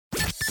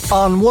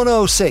on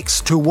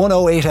 106 to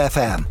 108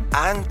 FM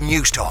and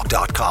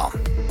newstalk.com.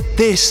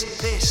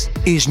 This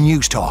is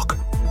Newstalk.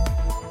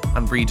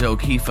 And Breda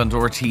O'Keefe and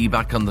RT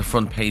back on the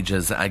front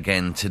pages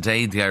again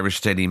today. The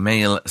Irish Daily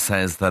Mail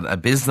says that a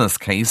business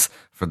case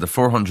for the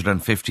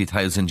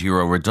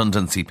 €450,000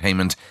 redundancy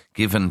payment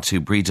given to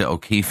Breda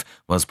O'Keefe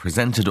was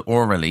presented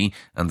orally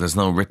and there's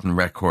no written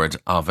record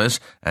of it.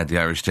 The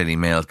Irish Daily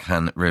Mail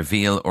can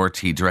reveal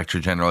RT Director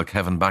General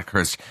Kevin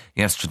Backhurst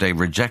yesterday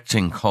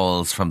rejecting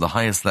calls from the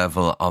highest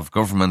level of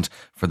government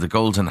for the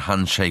golden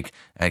handshake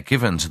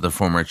given to the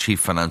former Chief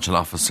Financial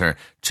Officer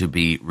to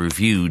be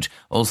reviewed.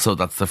 Also,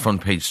 that's the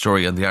front page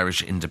story on the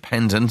Irish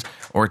Independent.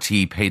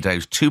 RT paid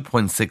out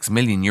 €2.6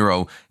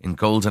 million in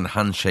golden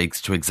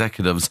handshakes to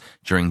executives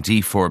during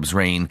D. Forbes'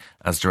 reign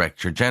as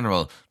Director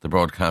General. The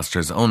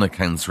broadcaster's own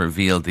accounts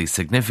reveal the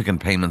significant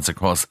payments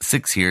across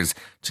 6 years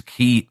to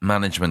key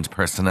management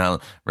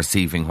personnel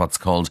receiving what's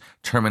called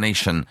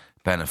termination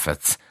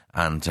benefits.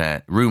 And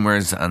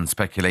rumours and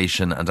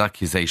speculation and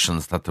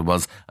accusations that there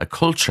was a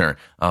culture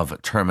of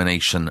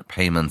termination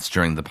payments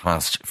during the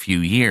past few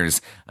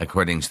years,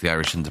 according to the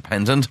Irish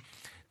Independent.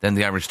 Then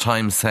the Irish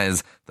Times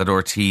says that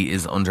RT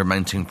is under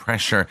mounting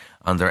pressure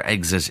on their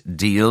exit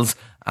deals,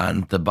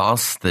 and the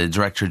boss, the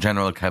Director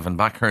General Kevin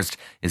Backhurst,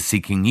 is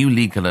seeking new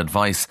legal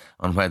advice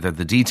on whether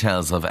the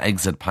details of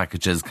exit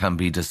packages can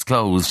be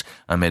disclosed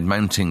amid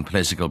mounting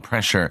political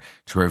pressure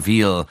to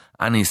reveal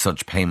any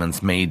such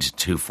payments made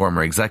to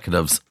former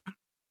executives.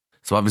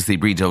 So obviously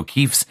Breda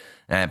O'Keefe's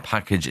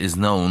package is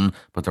known,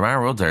 but there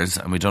are others,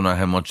 and we don't know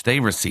how much they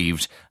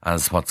received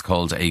as what's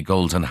called a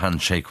golden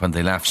handshake when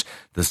they left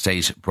the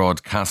state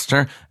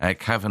broadcaster.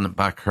 Kevin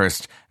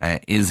Backhurst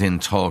is in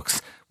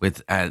talks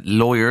with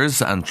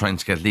lawyers and trying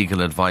to get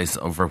legal advice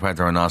over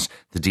whether or not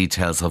the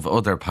details of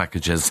other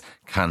packages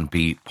can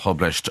be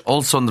published.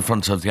 Also on the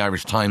front of the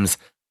Irish Times,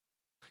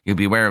 you'll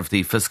be aware of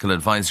the Fiscal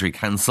Advisory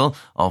Council,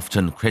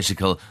 often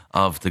critical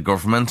of the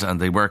government,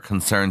 and they were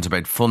concerned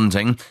about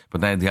funding.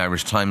 But now the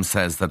Irish Times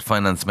says that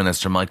Finance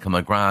Minister Michael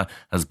McGrath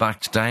has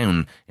backed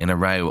down in a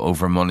row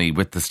over money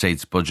with the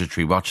state's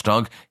budgetary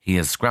watchdog. He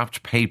has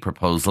scrapped pay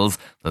proposals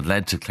that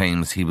led to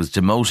claims he was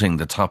demoting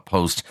the top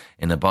post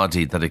in a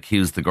body that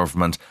accused the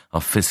government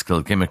of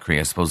fiscal gimmickry.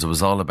 I suppose it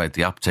was all about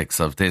the optics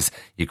of this.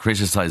 You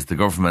criticise the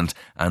government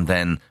and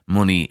then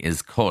money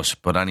is cut.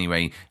 But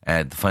anyway,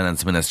 the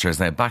Finance Minister has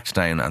now backed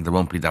down, and there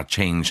won't be that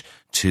change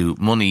to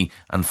money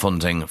and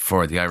funding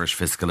for the Irish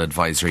Fiscal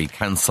Advisory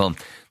Council.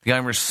 The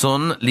Irish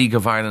Sun, League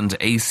of Ireland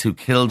ace who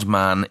killed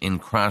man in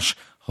crash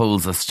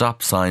holds a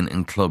stop sign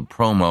in club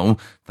promo.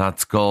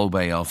 That's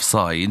Galway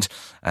offside.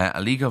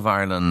 A League of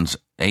Ireland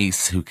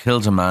ace who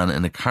killed a man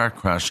in a car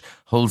crash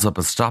holds up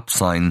a stop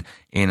sign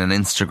in an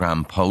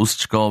Instagram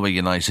post. Galway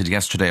United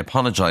yesterday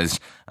apologised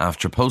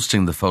after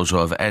posting the photo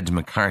of Ed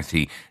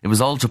McCarthy. It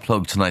was all to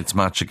plug tonight's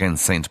match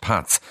against St.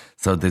 Pat's.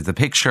 So there's a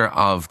picture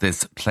of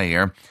this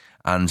player,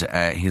 and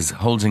he's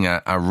holding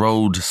a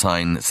road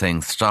sign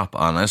saying stop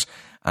on it.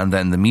 And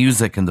then the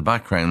music in the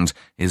background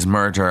is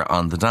Murder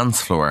on the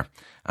Dance Floor.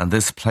 And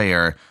this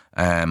player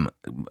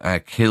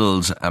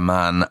killed a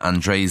man,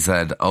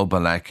 Andrzej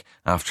Obalek,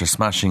 after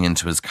smashing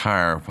into his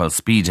car while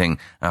speeding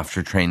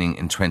after training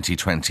in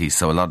 2020.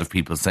 So a lot of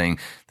people saying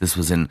this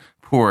was in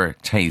poor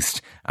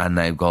taste, and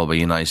now Galway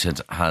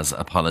United has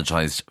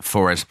apologised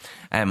for it.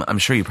 I'm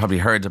sure you probably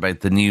heard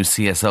about the new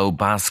CSO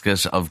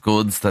basket of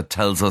goods that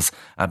tells us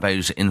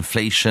about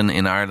inflation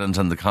in Ireland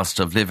and the cost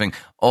of living.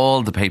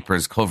 All the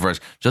papers cover it.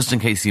 Just in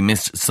case you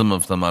missed some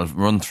of them, I'll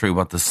run through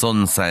what the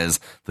Sun says.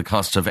 The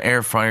cost of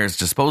air fryers,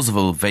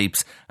 disposable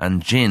vapes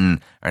and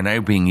gin are now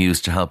being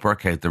used to help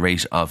work out the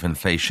rate of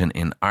inflation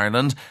in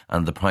Ireland,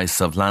 and the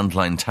price of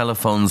landline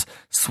telephones,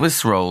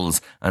 Swiss rolls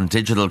and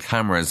digital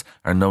cameras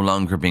are no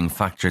longer being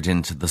factored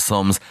into the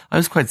sums. I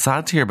was quite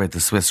sad to hear about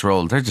the Swiss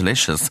roll. They're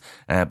delicious,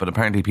 but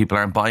apparently people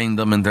aren't buying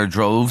them in their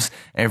droves.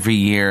 Every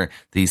year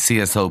the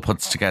CSO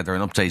puts together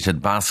an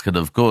updated basket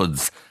of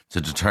goods to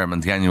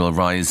determine the annual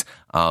rise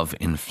of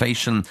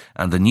inflation,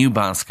 and the new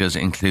basket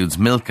includes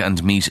milk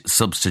and meat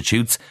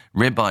substitutes,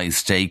 ribeye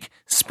steak,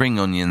 spring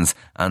onions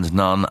and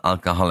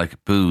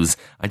non-alcoholic booze.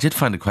 I did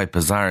find it quite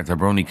bizarre that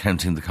we're only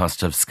counting the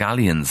cost of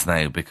scallions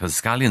now, because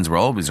scallions were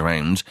always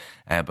around,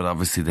 but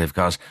obviously they've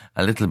got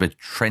a little bit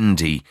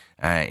trendy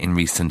in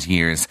recent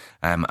years,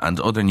 and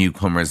other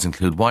newcomers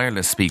include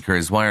wireless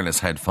speakers,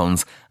 wireless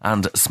headphones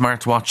and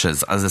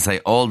smartwatches. As I say,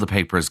 all the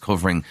papers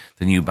covering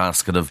the new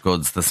basket of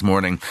goods this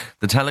morning.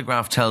 The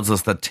Telegraph tells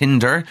us that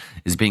Tinder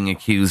is being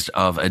accused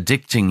of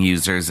addicting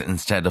users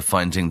instead of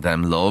finding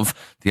them love.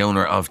 The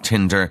owner of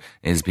Tinder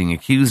is being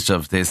accused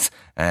of this,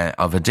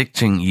 of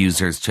addicting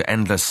users to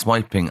endless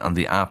swiping on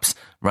the apps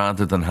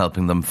rather than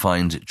helping them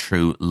find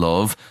true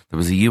love. There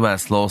was a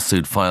US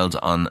lawsuit filed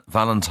on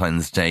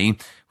Valentine's Day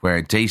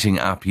where dating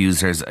app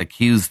users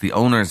accuse the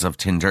owners of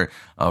Tinder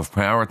of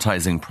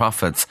prioritising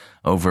profits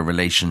over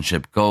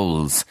relationship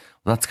goals.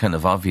 Well, that's kind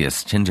of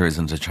obvious. Tinder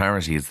isn't a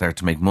charity. It's there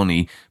to make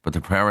money, but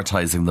they're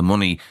prioritising the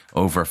money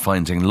over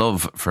finding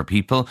love for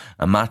people.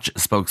 A Match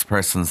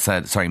spokesperson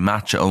said,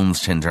 Match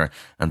owns Tinder,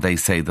 and they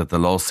say that the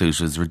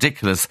lawsuit is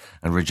ridiculous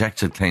and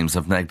rejected claims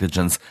of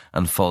negligence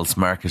and false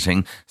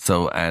marketing.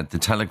 So the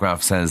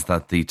Telegraph says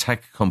that the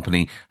tech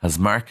company has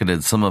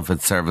marketed some of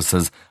its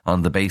services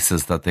on the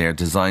basis that they are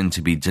designed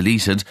to be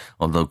deleted,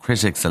 although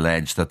critics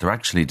allege that they're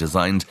actually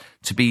designed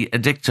to be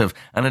addictive.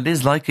 And it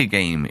is like a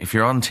game. If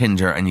you're on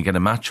Tinder and you get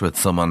a match with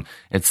someone,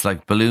 it's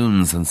like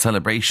balloons and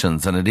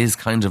celebrations, and it is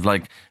kind of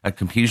like a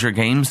computer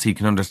game, so you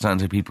can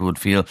understand how people would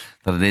feel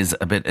that it is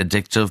a bit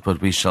addictive,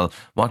 but we shall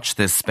watch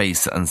this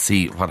space and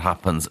see what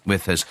happens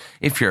with it.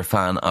 If you're a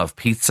fan of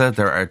pizza,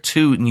 there are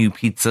 2 new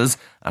pizzas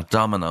at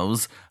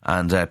Domino's,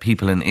 and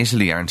people in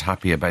Italy aren't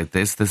happy about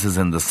this. This is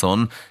in The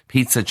Sun.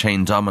 Pizza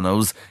chain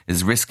Domino's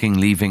is risking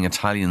leaving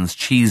Italians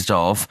cheesed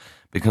off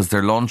because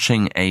they're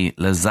launching a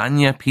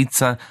lasagna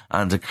pizza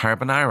and a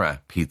carbonara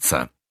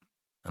pizza.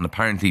 And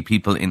apparently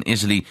people in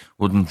Italy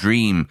wouldn't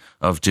dream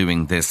of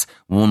doing this.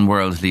 One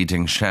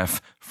world-leading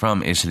chef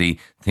from Italy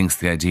thinks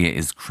the idea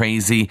is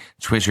crazy.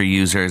 Twitter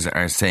users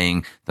are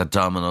saying that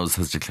Domino's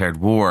has declared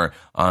war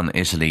on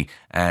Italy.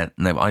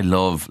 Now, I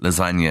love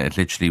lasagna. It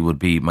literally would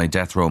be my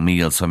death row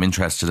meal, so I'm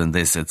interested in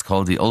this. It's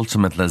called the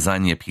Ultimate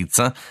Lasagna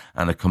Pizza,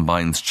 and it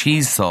combines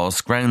cheese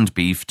sauce, ground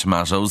beef,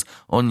 tomatoes,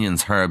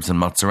 onions, herbs and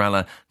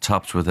mozzarella,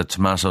 topped with a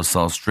tomato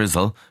sauce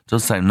drizzle.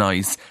 Does sound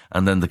nice.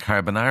 And then the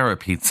carbonara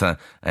pizza,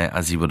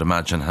 as you would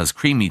imagine, has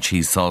creamy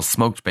cheese sauce,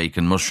 smoked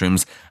bacon,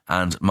 mushrooms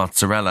and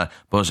mozzarella.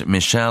 But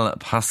Michelle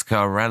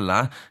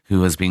Pasquarella,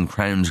 who has been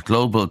crowned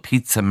Global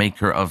Pizza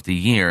Maker of the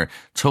Year,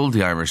 told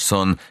the Irish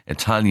Sun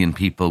Italian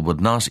people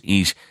would not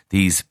eat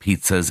these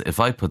pizzas. If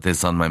I put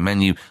this on my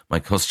menu, my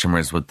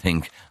customers would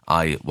think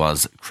I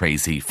was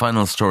crazy.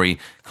 Final story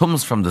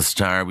comes from The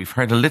Star. We've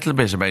heard a little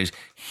bit about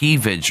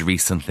heavage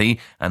recently,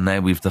 and now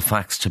we've the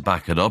facts to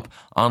back it up.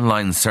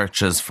 Online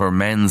searches for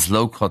men's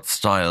low-cut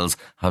styles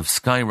have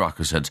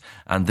skyrocketed,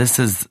 and this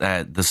is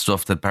the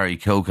stuff that Barry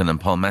Keoghan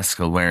and Paul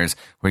Mescal wears,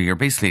 where you're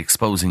basically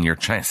exposing your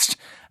chest.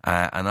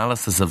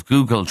 Analysis of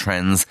Google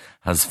Trends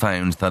has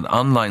found that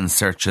online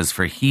searches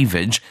for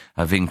heavage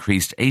have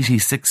increased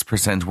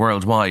 86%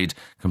 worldwide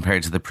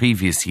compared to the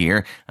previous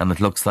year, and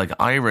it looks like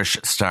Irish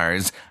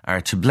stars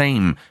are to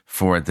blame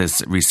for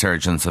this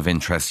resurgence of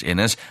interest in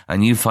it. A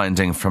new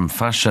finding from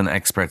fashion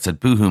experts at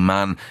Boohoo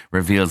Man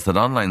reveals that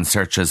online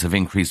searches have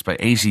increased by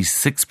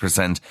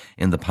 86%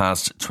 in the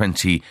past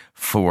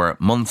 24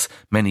 months.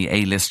 Many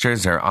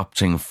A-listers are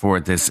opting for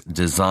this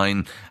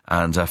design,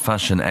 and a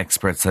fashion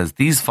expert says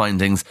these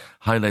findings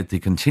highlight the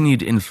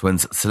continued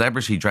influence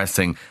celebrity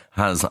dressing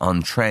has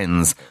on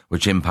trends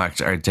which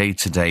impact our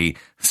day-to-day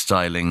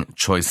styling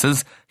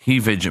choices.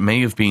 Heavage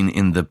may have been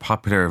in the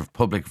popular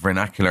public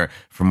vernacular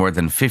for more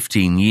than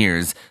 15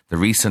 years. The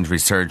recent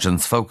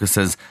resurgence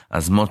focuses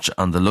as much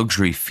on the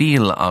luxury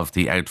feel of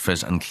the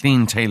outfit and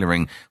clean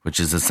tailoring, which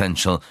is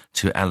essential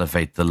to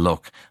elevate the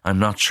look. I'm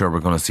not sure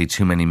we're going to see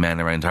too many men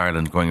around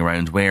Ireland going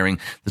around wearing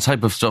the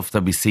type of stuff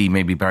that we see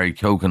maybe Barry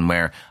Keoghan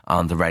wear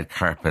on the red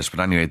carpet.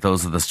 But anyway,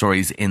 those are the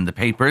stories in the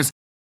papers.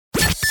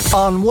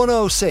 On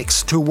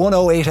 106 to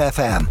 108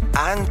 FM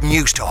and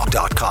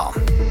newstalk.com.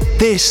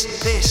 This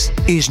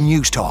is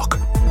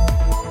Newstalk.